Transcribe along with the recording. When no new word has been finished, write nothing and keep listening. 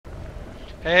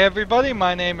Hey everybody,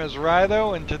 my name is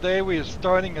Rydo, and today we are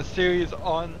starting a series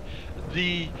on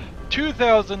the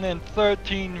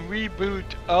 2013 reboot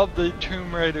of the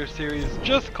Tomb Raider series,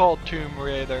 just called Tomb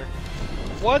Raider.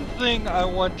 One thing I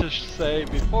want to say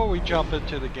before we jump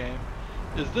into the game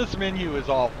is this menu is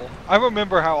awful. I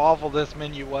remember how awful this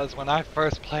menu was when I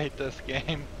first played this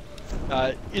game.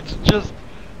 It's just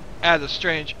at a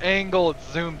strange angle,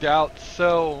 it's zoomed out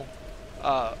so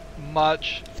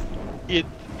much. It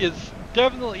is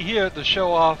definitely here to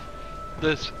show off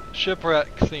this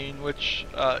shipwreck scene, which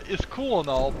is cool and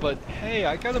all, but hey,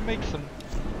 uh, I gotta make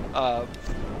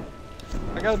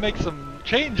some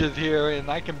changes here, and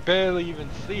I can barely even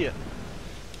see it.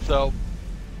 So,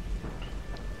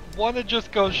 want to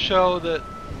just go show that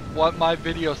what my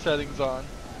video settings on.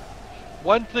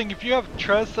 One thing, if you have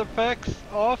tress effects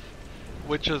off,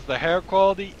 which is the hair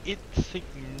quality, it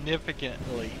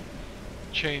significantly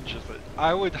changes it.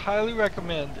 I would highly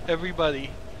recommend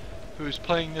everybody who's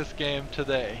playing this game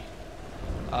today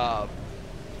uh,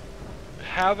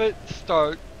 have it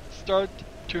start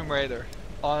Tomb Raider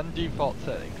on default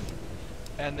settings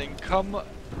and then come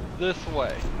this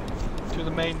way to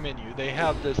the main menu. They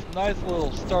have this nice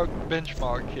little start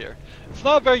benchmark here. It's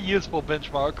not a very useful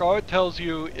benchmark. All it tells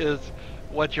you is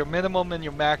what your minimum and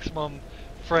your maximum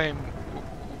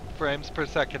frames per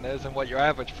second is and what your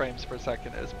average frames per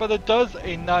second is. But it does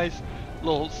a nice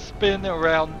little spin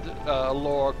around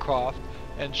Lara Croft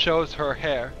and shows her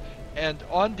hair. And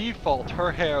on default,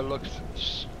 her hair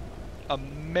looks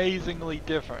amazingly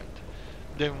different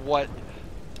than what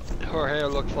her hair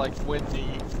looks like when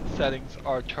the settings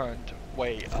are turned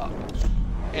way up.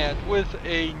 And with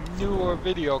a newer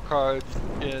video card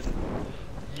in,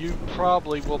 you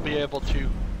probably will be able to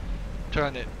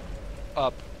turn it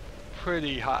up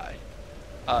pretty high,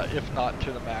 if not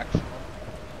to the maximum.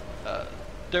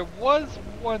 There was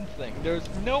one thing, there's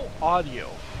no audio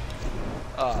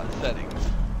settings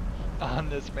on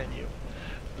this menu.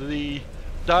 The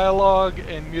dialogue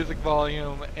and music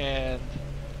volume and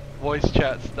voice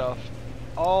chat stuff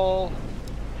all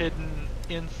hidden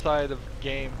inside of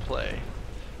gameplay.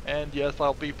 And yes,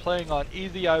 I'll be playing on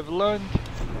easy. I've learned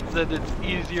that it's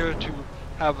easier to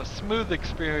have a smooth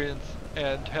experience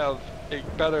and have a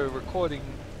better recording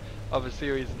of a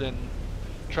series than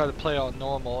try to play on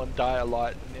normal and die a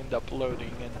lot and end up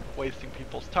loading and wasting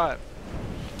people's time.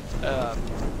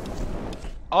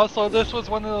 Also, this was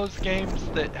one of those games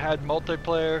that had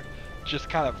multiplayer just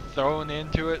kind of thrown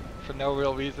into it for no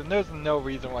real reason. There's no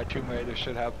reason why Tomb Raider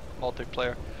should have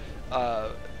multiplayer.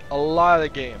 A lot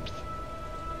of games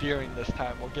during this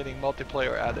time were getting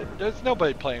multiplayer added. There's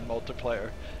nobody playing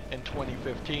multiplayer in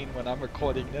 2015 when I'm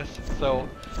recording this, so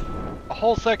a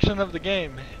whole section of the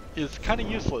game is kind of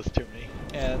useless to me,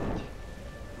 and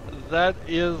that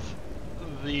is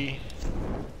the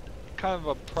kind of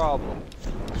a problem.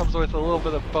 Comes with a little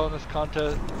bit of bonus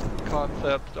content,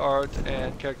 concept art,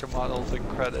 and character models and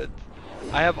credits.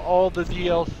 I have all the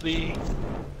DLC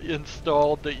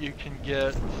installed that you can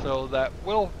get, so that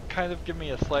will kind of give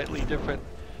me a slightly different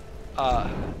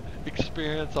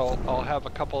experience. I'll have a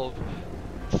couple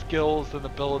of skills and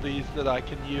abilities that I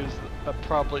can use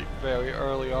probably very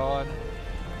early on.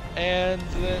 And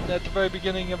then at the very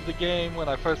beginning of the game, when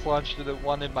I first launched it, it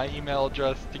wanted my email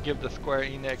address to give the Square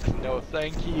Enix no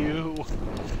thank you.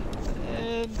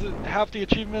 And half the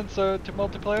achievements are to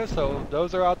multiplayer, so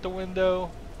those are out the window.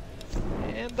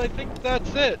 And I think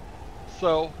that's it.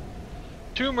 So,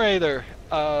 Tomb Raider.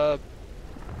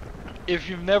 If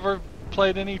you've never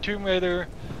played any Tomb Raider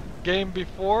game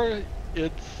before,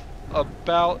 it's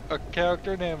about a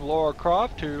character named Lara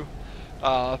Croft who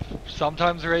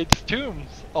sometimes raids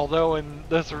tombs, although in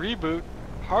this reboot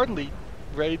hardly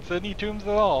raids any tombs at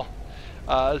all.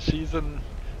 She's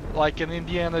like an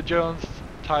Indiana Jones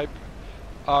type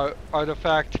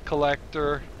artifact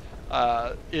collector.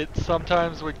 It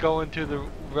sometimes would go into the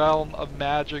realm of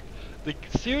magic. The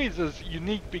series is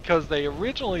unique because they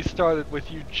originally started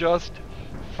with you just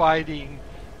fighting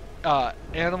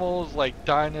animals like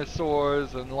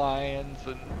dinosaurs and lions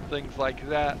and things like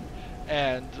that,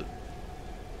 and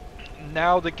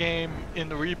now the game in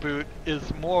the reboot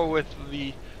is more with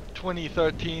the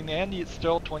 2013 and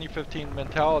still 2015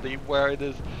 mentality, where it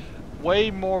is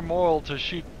way more moral to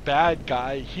shoot bad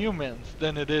guy humans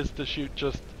than it is to shoot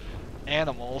just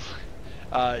animals.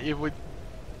 It would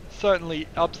certainly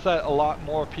upset a lot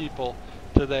more people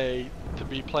today to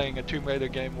be playing a Tomb Raider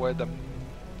game where the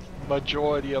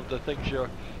majority of the things you're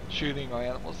shooting are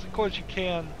animals. Of course, you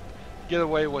can get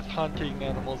away with hunting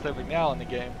animals every now in the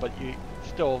game, but you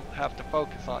still have to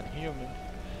focus on humans.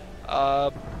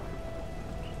 A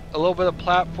little bit of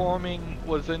platforming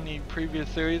was in the previous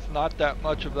series. Not that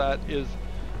much of that is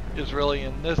is really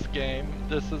in this game.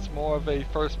 This is more of a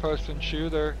first-person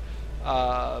shooter,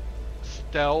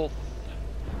 stealth,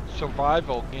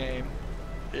 survival game.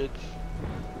 It's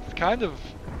kind of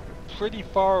pretty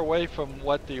far away from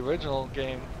what the original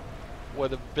game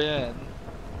would have been,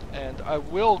 and I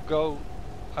will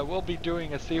be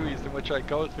doing a series in which I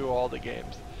go through all the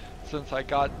games, since I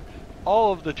got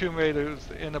all of the Tomb Raiders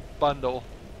in a bundle,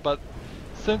 but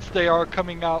since they are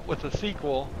coming out with a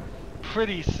sequel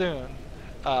pretty soon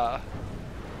to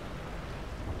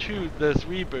this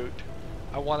reboot,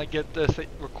 I want to get this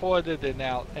recorded and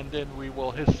out, and then we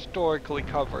will historically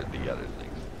cover the other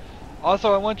things.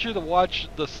 Also, I want you to watch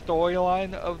the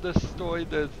storyline of this story.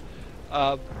 There's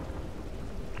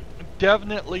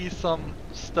definitely some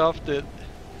stuff that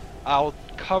I'll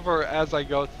cover as I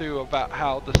go through about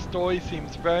how the story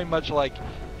seems very much like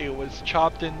it was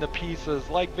chopped into pieces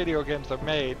like video games are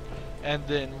made and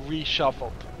then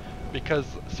reshuffled, because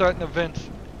certain events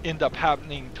end up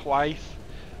happening twice.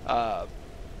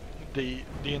 The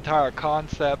entire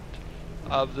concept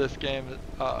of this game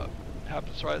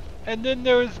happens twice. And then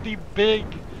there's the big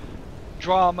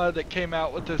drama that came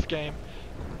out with this game.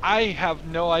 I have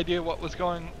no idea what was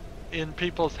going in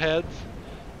people's heads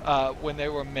when they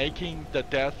were making the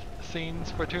death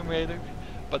scenes for Tomb Raider,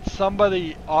 but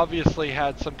somebody obviously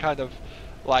had some kind of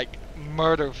like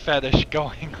murder fetish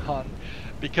going on,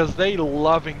 because they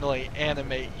lovingly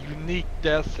animate unique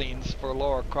death scenes for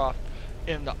Lara Croft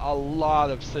in a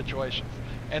lot of situations.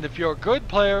 And if you're a good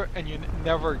player and you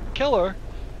never kill her,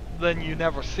 then you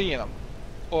never see them.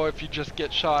 Or if you just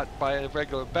get shot by a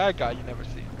regular bad guy, you never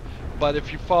see him. But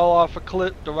if you fall off a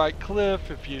cliff, the right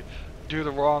cliff, if you do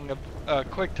the wrong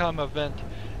quick time event,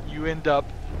 you end up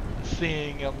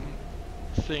seeing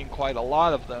quite a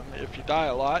lot of them if you die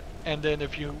a lot. And then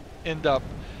if you end up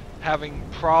having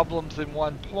problems in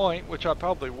one point, which I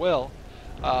probably will,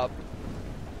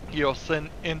 you'll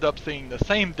end up seeing the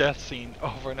same death scene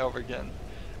over and over again.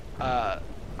 I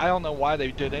don't know why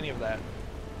they did any of that.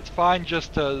 It's fine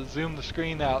just to zoom the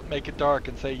screen out, make it dark,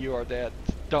 and say you are dead.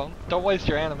 Don't waste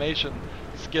your animation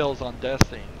skills on death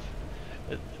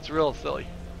scenes. It's real silly.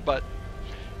 But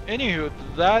anywho,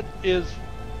 that is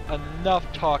enough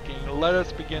talking. Let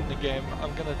us begin the game.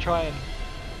 I'm gonna try and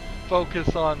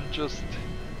focus on just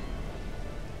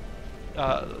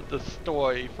the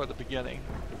story for the beginning.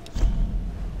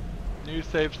 New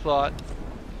save slot.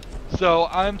 So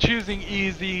I'm choosing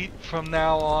easy from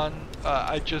now on.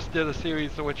 I just did a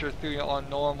series of Witcher 3 on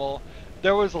normal.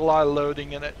 There was a lot of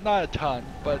loading in it, not a ton,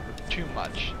 but too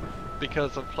much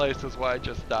because of places where I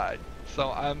just died.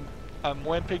 So I'm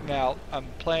wimping out. I'm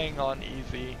playing on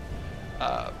easy.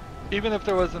 Even if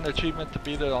there was an achievement to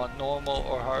beat it on normal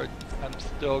or hard, I'm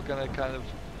still gonna kind of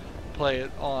play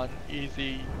it on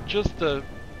easy just to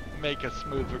make a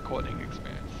smooth recording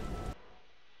experience.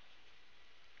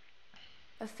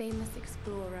 A famous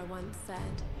explorer once said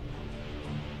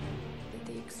that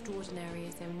the extraordinary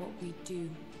is in what we do,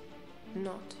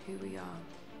 not who we are.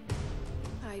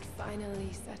 I'd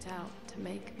finally set out to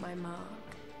make my mark,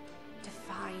 to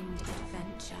find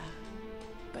adventure.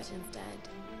 But instead,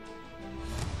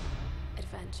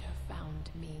 adventure found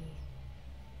me.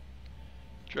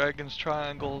 Dragon's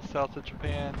Triangle, south of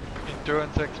Japan,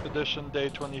 Endurance Expedition, day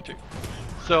 22.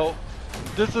 So,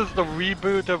 this is the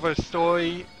reboot of her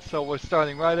story, so we're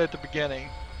starting right at the beginning.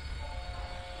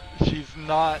 She's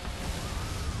not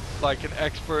like an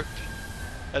expert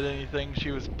at anything.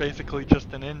 She was basically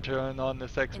just an intern on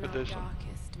this expedition. In our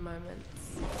darkest moments,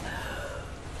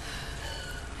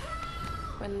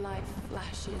 when life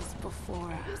flashes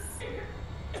before us,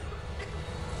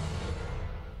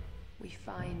 we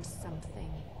find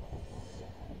something.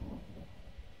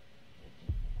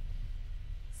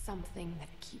 Something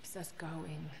that keeps us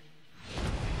going.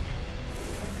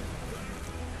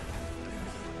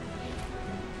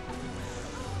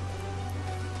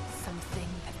 Something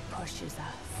that pushes us.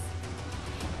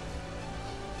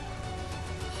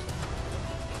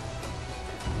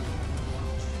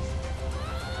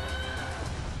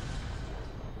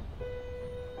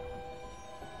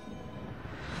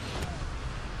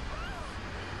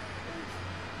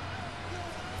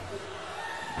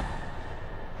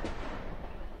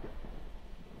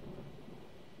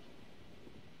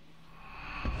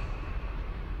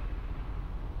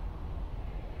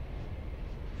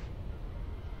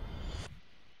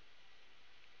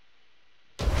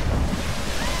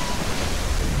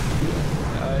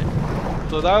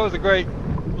 So that was a great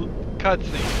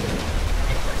cutscene,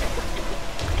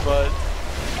 but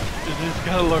it is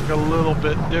gonna look a little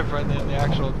bit different in the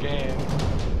actual game.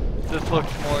 This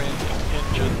looks more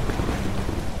engine.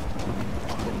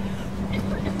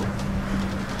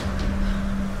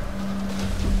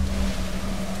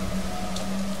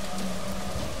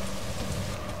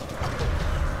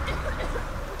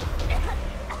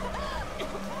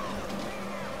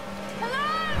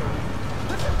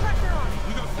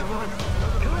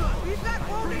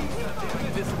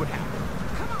 this would happen.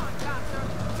 Come on, Doctor.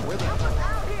 Where the Help us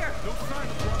out here. No sign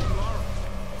of Rocky Laura.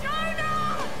 Jonah!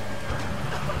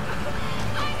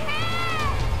 I'm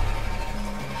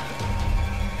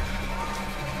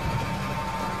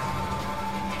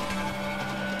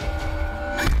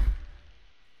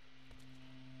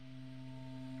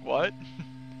What?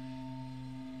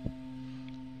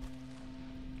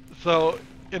 So,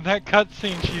 in that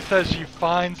cutscene, she says she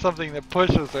finds something that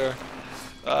pushes her.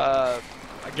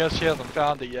 I guess she hasn't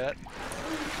found it yet.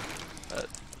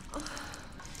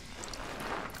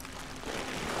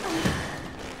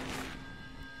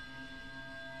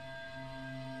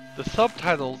 The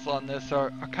subtitles on this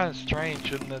are kind of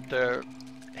strange in that they're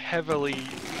heavily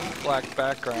black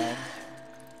background.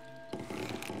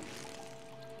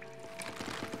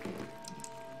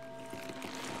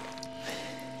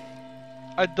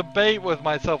 I debate with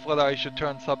myself whether I should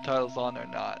turn subtitles on or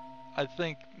not. I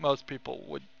think most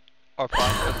people are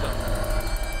fine with them.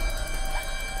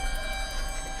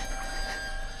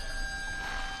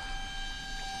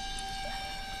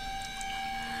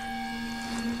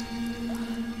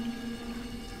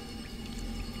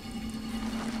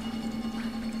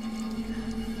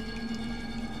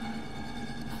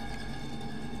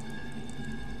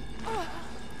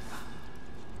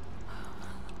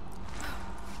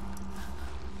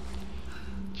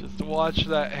 Just to watch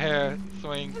that hair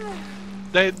swing.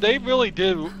 They really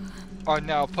are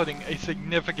now putting a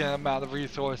significant amount of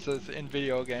resources in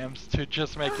video games to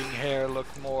just making hair look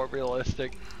more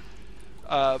realistic.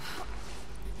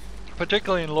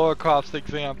 Particularly in Lara Croft's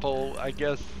example, I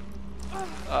guess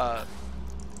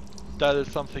that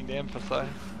is something to emphasize.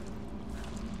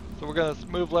 So we're gonna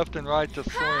move left and right to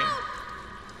swing.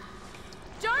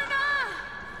 Jonah!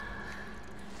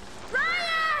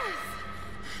 Ryan!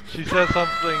 She says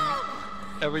something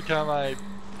every time I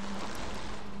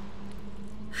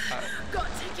Got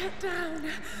to get down.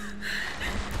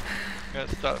 I'm gonna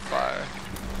start a fire.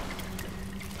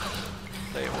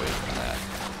 Stay away from that.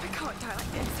 I can't die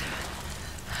like this.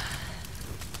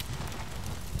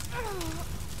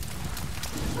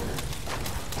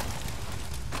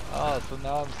 Oh, so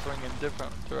now I'm swinging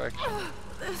different directions.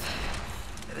 This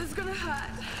is gonna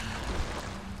hurt.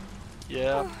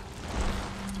 Yeah.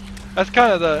 That's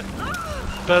kind of the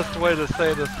best way to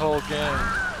say this whole game.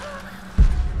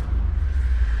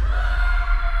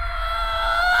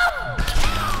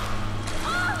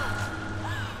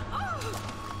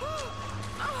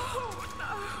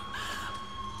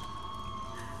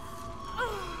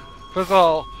 First of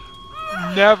all,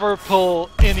 never pull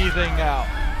anything out.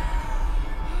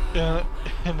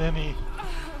 In any,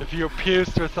 if you're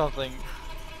pierced or something,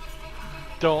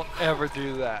 don't ever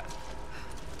do that.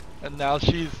 And now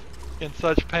she's in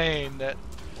such pain that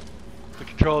the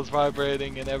control is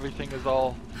vibrating and everything is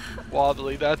all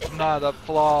wobbly. That's not a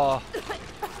flaw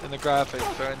in the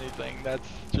graphics or anything. That's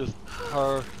just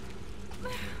her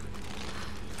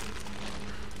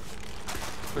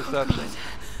perception.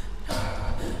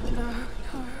 No.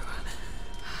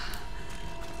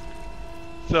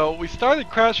 So we started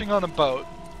crashing on a boat.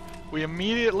 We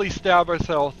immediately stab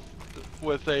ourselves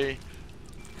with a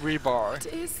rebar. What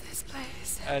is this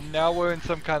place? And now we're in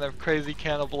some kind of crazy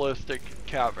cannibalistic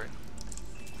cavern.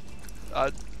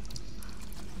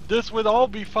 This would all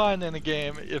be fine in a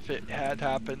game if it had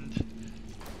happened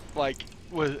like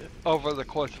over the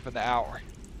course of an hour.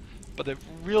 But it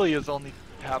really has only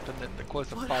happened in the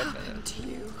course of What 5 happened minutes. to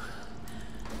you?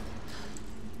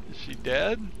 Is she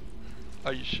dead?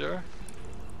 Are you sure?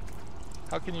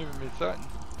 How can you even be certain?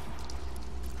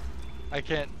 I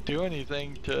can't do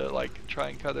anything to like try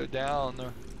and cut her down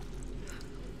or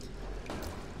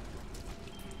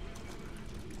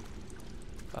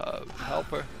help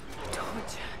her.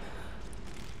 Torture.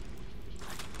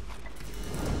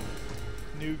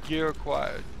 New gear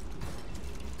acquired.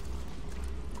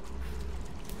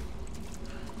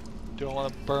 Don't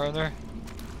want to burn her.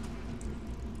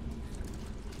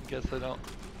 Guess I don't.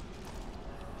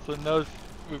 So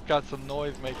we've got some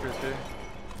noise makers here.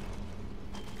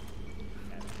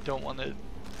 Don't want to.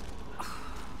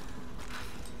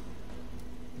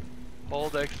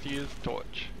 Hold X to use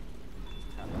torch.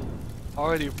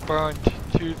 Already burned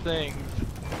 2 things.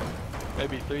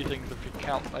 Maybe 3 things if you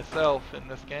count myself in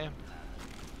this game.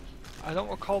 I don't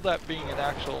recall that being an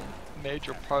actual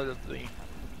major part of the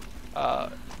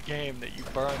game that you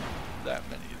burn that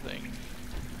many things.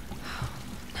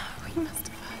 No, we must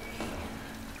have heard me.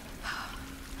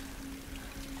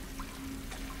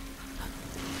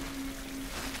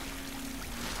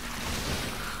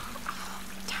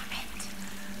 Damn it.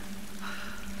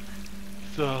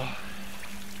 So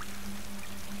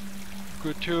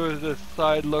gratuitous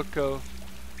side look of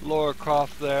Laura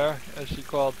Croft there as she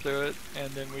crawled through it,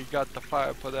 and then we got the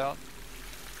fire put out.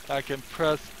 I can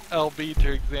press LB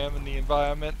to examine the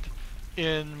environment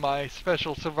in my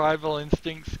special survival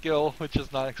instinct skill, which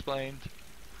is not explained.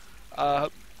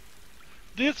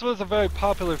 This was a very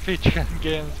popular feature in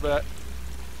games back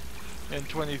in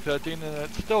 2013, and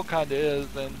it still kinda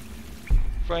is, and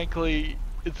frankly,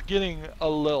 it's getting a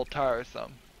little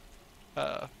tiresome.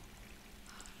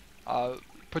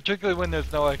 Particularly when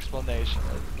there's no explanation.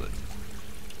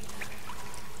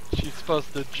 She's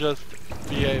supposed to just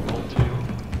be able to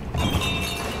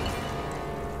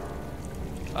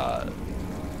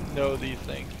know these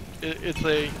things.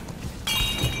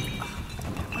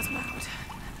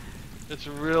 It's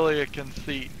really a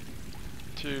conceit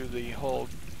to the whole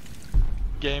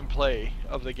gameplay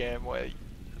of the game, where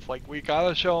it's like, we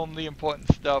gotta show them the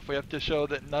important stuff. We have to show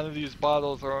that none of these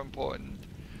bottles are important,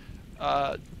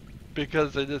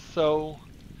 because it is so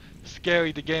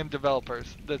scary to game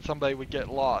developers that somebody would get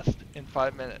lost in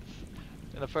 5 minutes,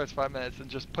 in the first 5 minutes, and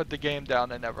just put the game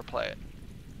down and never play it.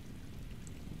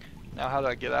 Now how do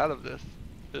I get out of this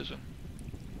vision?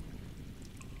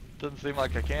 Doesn't seem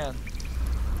like I can.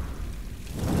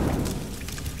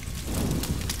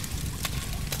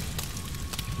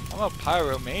 I'm a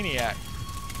pyromaniac.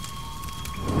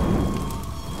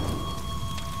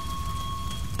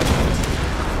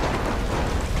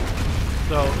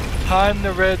 So, time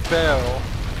the red barrel.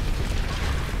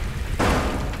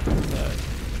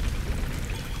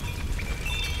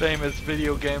 Famous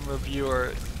video game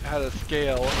reviewer had a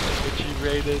scale in which he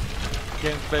rated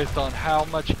games based on how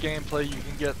much gameplay you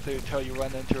can get through till you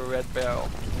run into a red barrel.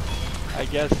 I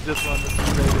guess this one is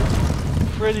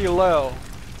rated pretty low,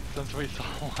 since we saw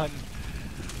one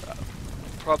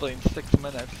probably in 6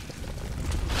 minutes.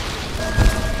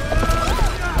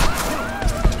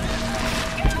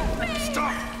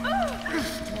 Stop!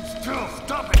 Stand still!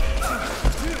 Stop it!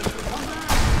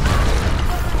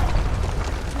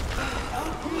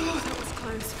 That was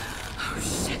close. Oh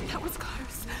shit, that was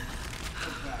close.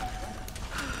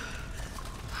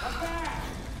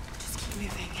 Just keep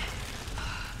moving.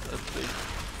 Let's see.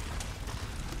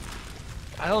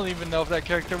 I don't even know if that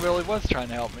character really was trying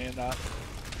to help me or not.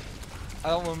 I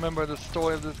don't remember the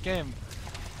story of this game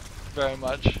very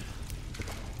much.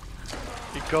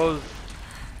 It goes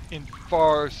in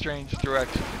far strange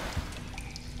directions.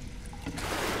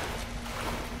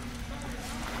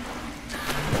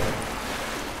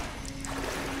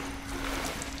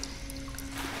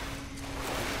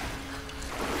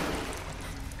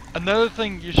 Another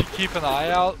thing you should keep an eye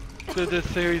out through this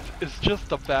series is just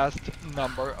the vast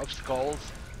number of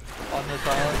skulls on this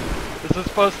island. This is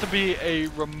supposed to be a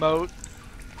remote,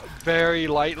 very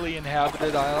lightly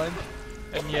inhabited island,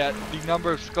 and yet the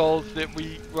number of skulls that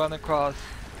we run across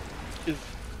is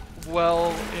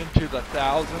well into the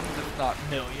thousands, if not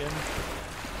millions.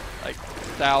 Like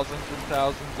thousands and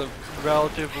thousands of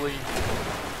relatively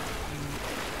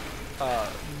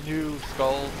new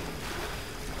skulls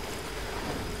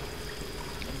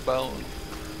and bones.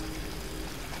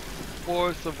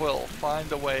 Force of will,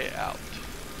 find a way out.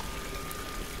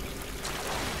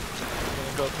 We're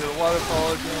gonna go through the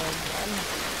waterfall again,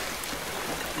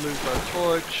 lose our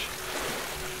torch,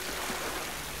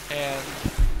 and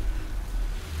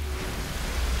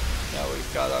now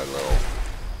we've got our little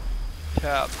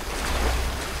tap.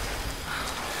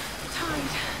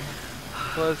 Tied.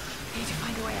 Press Need to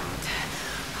find a way out.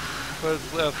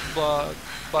 left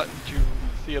button to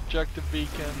see objective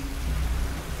beacon.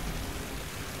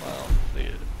 Well, see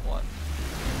it once.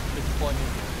 It's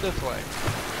pointing this way.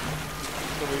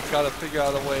 So we've got to figure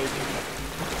out a way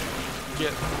to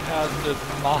get past this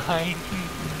mine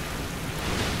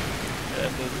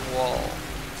and this wall.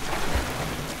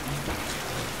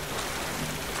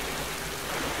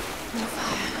 No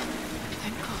fire.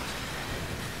 Thank God.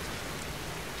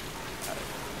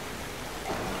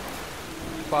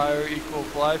 Fire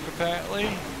equals life, apparently.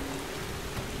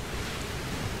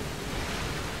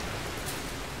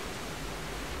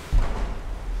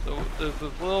 So there's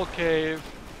this little cave.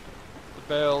 The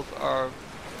barrels are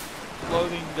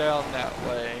floating down that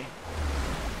way.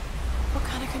 What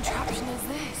kind of contraption is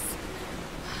this?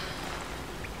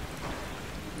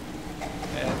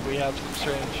 And we have some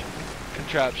strange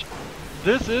contraption.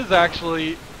 This is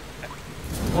actually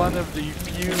one of the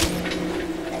few,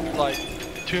 like,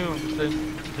 tombs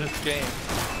in this game.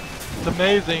 It's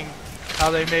amazing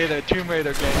how they made a Tomb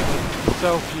Raider game with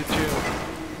so few tombs.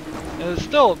 And it's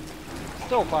still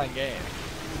a fine game.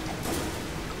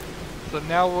 So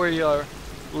now we are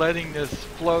letting this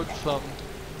flotsam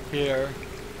here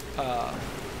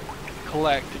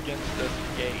collect against this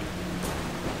gate.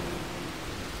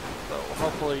 So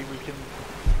hopefully we can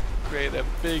create a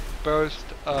big burst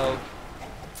of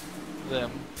them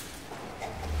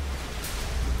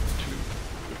to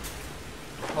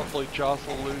hopefully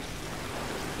jostle loose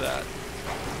that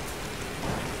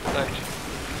section.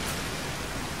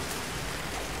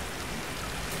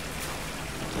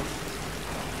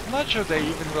 I'm not sure they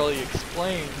even really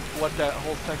explained what that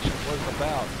whole section was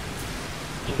about.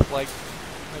 Just like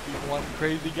maybe one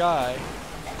crazy guy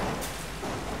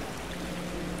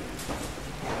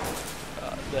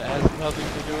that has nothing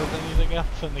to do with anything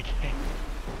else in the game.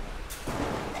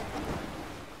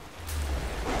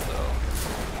 So,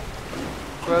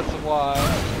 press Y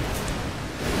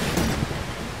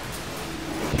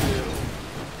to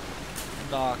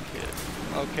knock it.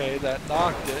 Okay, that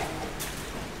knocked it,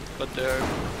 but there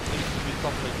needs to be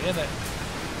something in it.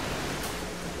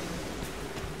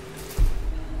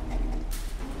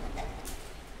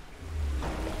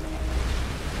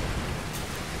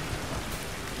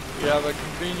 We have a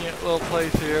convenient little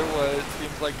place here where it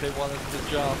seems like they want us to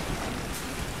jump.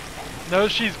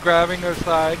 Notice she's grabbing her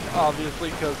side,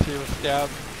 obviously, because she was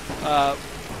stabbed.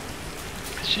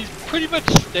 She's pretty much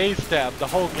stays stabbed the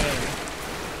whole game.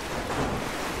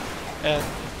 And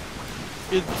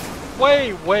it's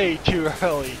way, way too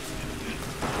early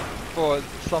for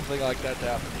something like that to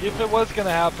happen. If it was going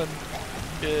to happen,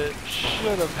 it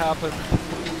should have happened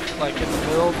like in the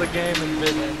middle of the game and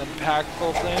been an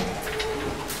impactful thing.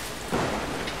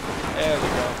 There we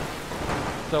go.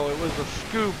 So it was a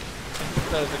scoop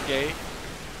instead of a gate.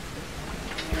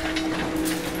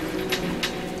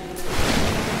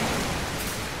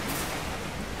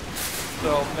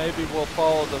 So maybe we'll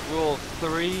follow the rule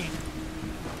 3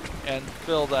 and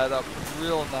fill that up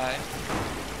real nice.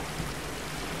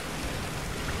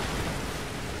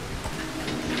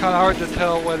 It's kind of hard to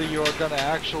tell whether you're going to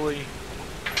actually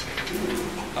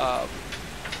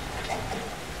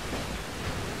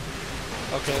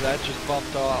okay, that just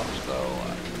bumped off, so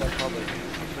that probably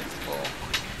means something's full.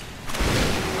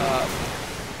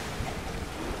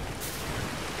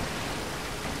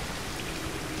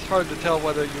 It's hard to tell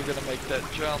whether you're going to make that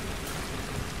jump.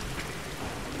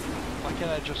 Why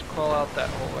can't I just crawl out that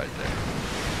hole right there?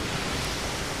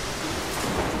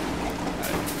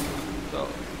 Alright, so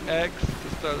X to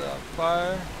start it on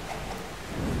fire,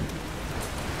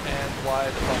 and Y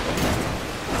to bump it.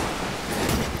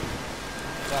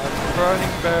 Now,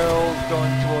 burning barrels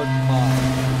going towards mine.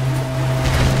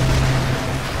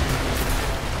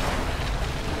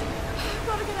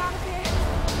 Gotta get out of here.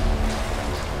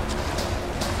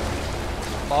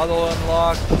 Model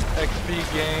unlocked, XP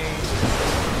gained.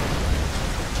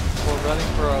 We're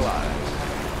running for our lives.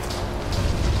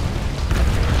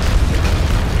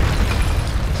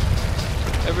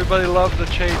 Everybody loves the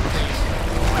chase scene.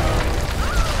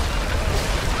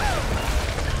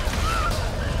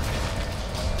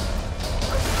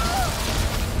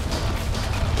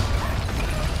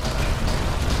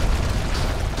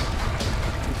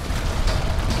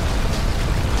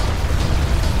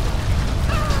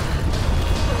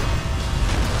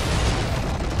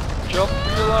 Jump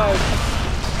for your life.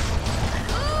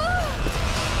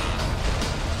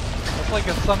 That's like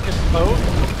a sunken boat.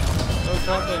 No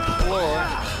time to explore.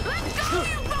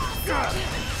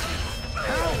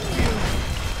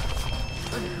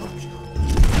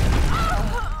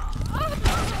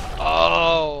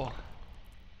 Oh.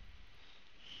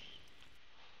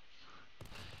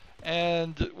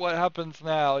 And what happens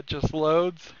now? It just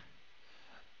loads.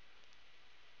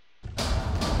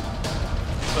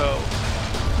 So,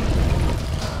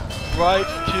 right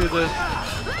to this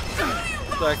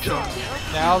section.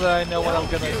 Now that I know what I'm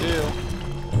gonna do.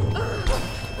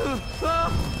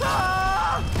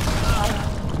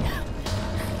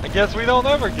 I guess we don't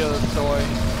ever get a story.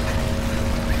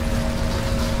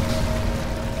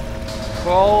 For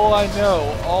all I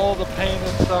know, all the pain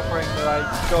and suffering that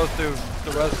I go through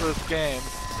the rest of this game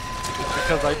is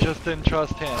because I just didn't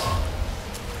trust him.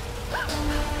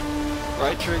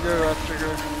 Right trigger, left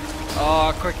trigger.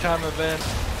 Ah, quick time event.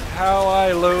 How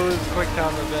I lose quick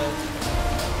time events.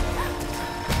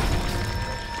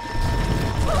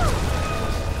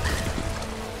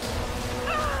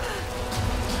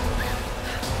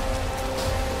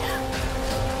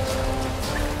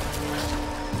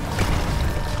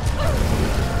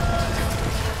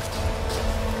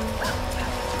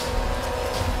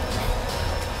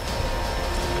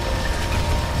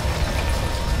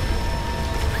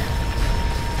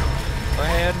 My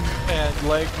hand and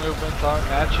leg movements aren't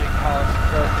matching how I'm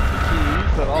pressing the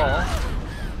keys at all.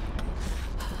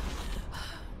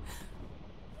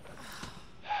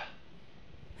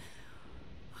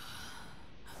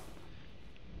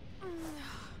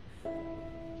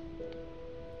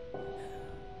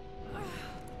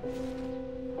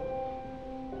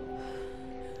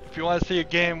 If you want to see a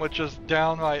game with just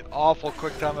downright awful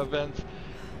QuickTime events,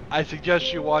 I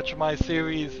suggest you watch my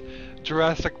series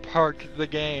Jurassic Park the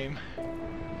Game.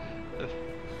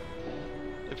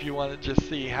 If you want to just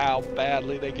see how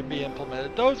badly they can be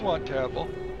implemented. Those weren't terrible.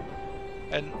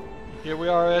 And here we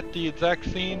are at the exact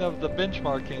scene of the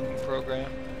benchmarking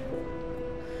program.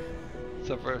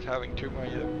 Except for having Tomb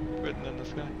Raider written in the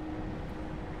sky.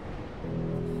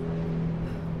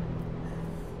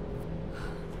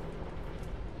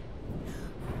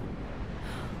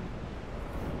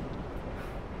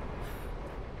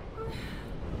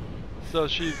 So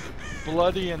she's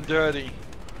bloody and dirty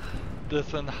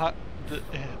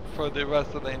for the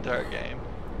rest of the entire game.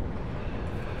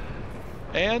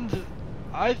 And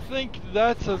I think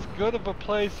that's as good of a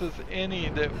place as any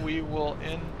that we will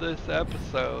end this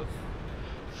episode.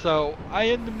 So I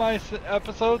end my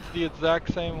episodes the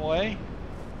exact same way.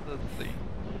 Let's see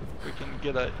if we can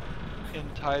get it in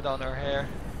tight on her hair.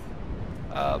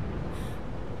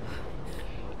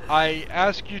 I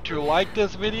ask you to like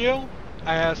this video.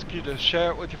 I ask you to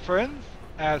share it with your friends.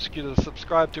 I ask you to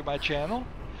subscribe to my channel.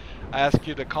 I ask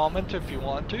you to comment if you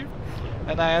want to.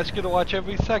 And I ask you to watch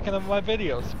every second of my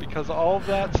videos, because all of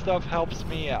that stuff helps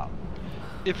me out.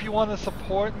 If you want to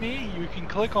support me, you can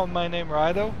click on my name,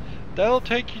 Rydo. That'll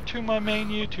take you to my main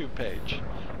YouTube page.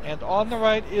 And on the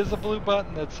right is a blue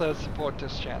button that says support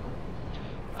this channel.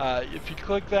 If you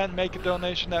click that and make a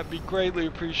donation, that'd be greatly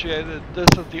appreciated. This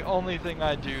is the only thing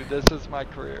I do. This is my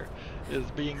career, is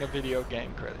being a video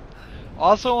game critic.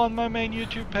 Also on my main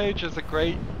YouTube page is a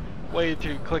great way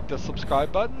to click the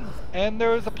subscribe button, and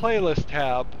there is a playlist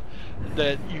tab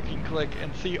that you can click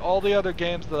and see all the other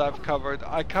games that I've covered.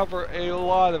 I cover a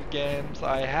lot of games.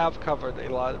 I have covered a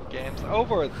lot of games.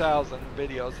 Over 1,000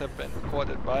 videos have been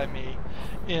recorded by me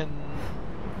in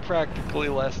practically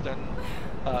less than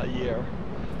a year.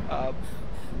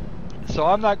 So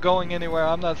I'm not going anywhere.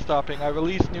 I'm not stopping. I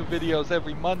release new videos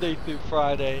every Monday through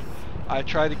Friday. I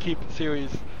try to keep the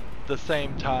series the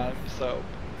same time, so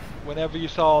whenever you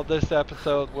saw this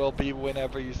episode will be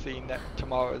whenever you see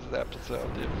tomorrow's episode,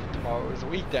 if tomorrow is a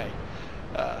weekday.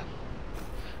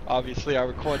 Obviously I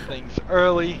record things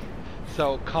early,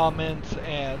 so comments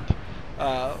and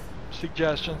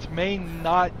suggestions may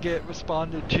not get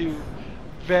responded to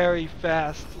very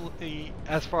fastly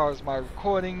as far as my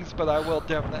recordings, but I will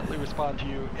definitely respond to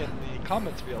you in the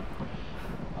comments field.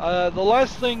 The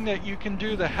last thing that you can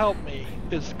do to help me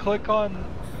is click on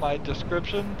my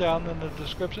description down in the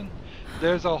description.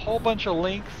 There's a whole bunch of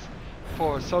links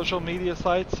for social media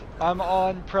sites. I'm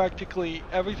on practically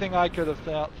everything I could have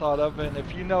thought of, and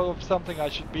if you know of something I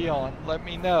should be on, let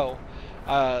me know.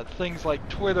 Things like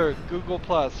Twitter, Google+,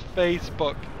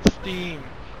 Facebook, Steam,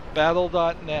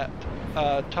 Battle.net,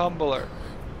 Tumblr.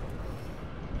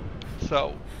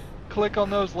 So click on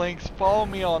those links, follow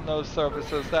me on those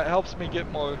services. That helps me get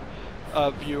more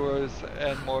viewers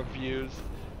and more views.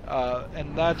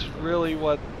 And that's really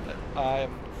what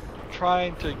I'm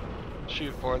trying to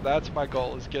shoot for. That's my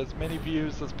goal, is get as many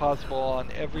views as possible on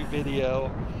every video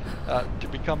to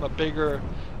become a bigger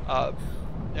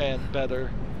and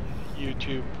better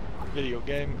YouTube video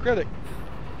game critic.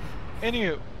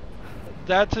 Anywho,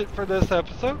 that's it for this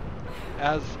episode.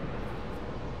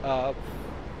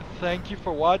 Thank you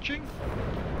for watching.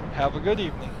 Have a good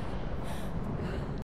evening.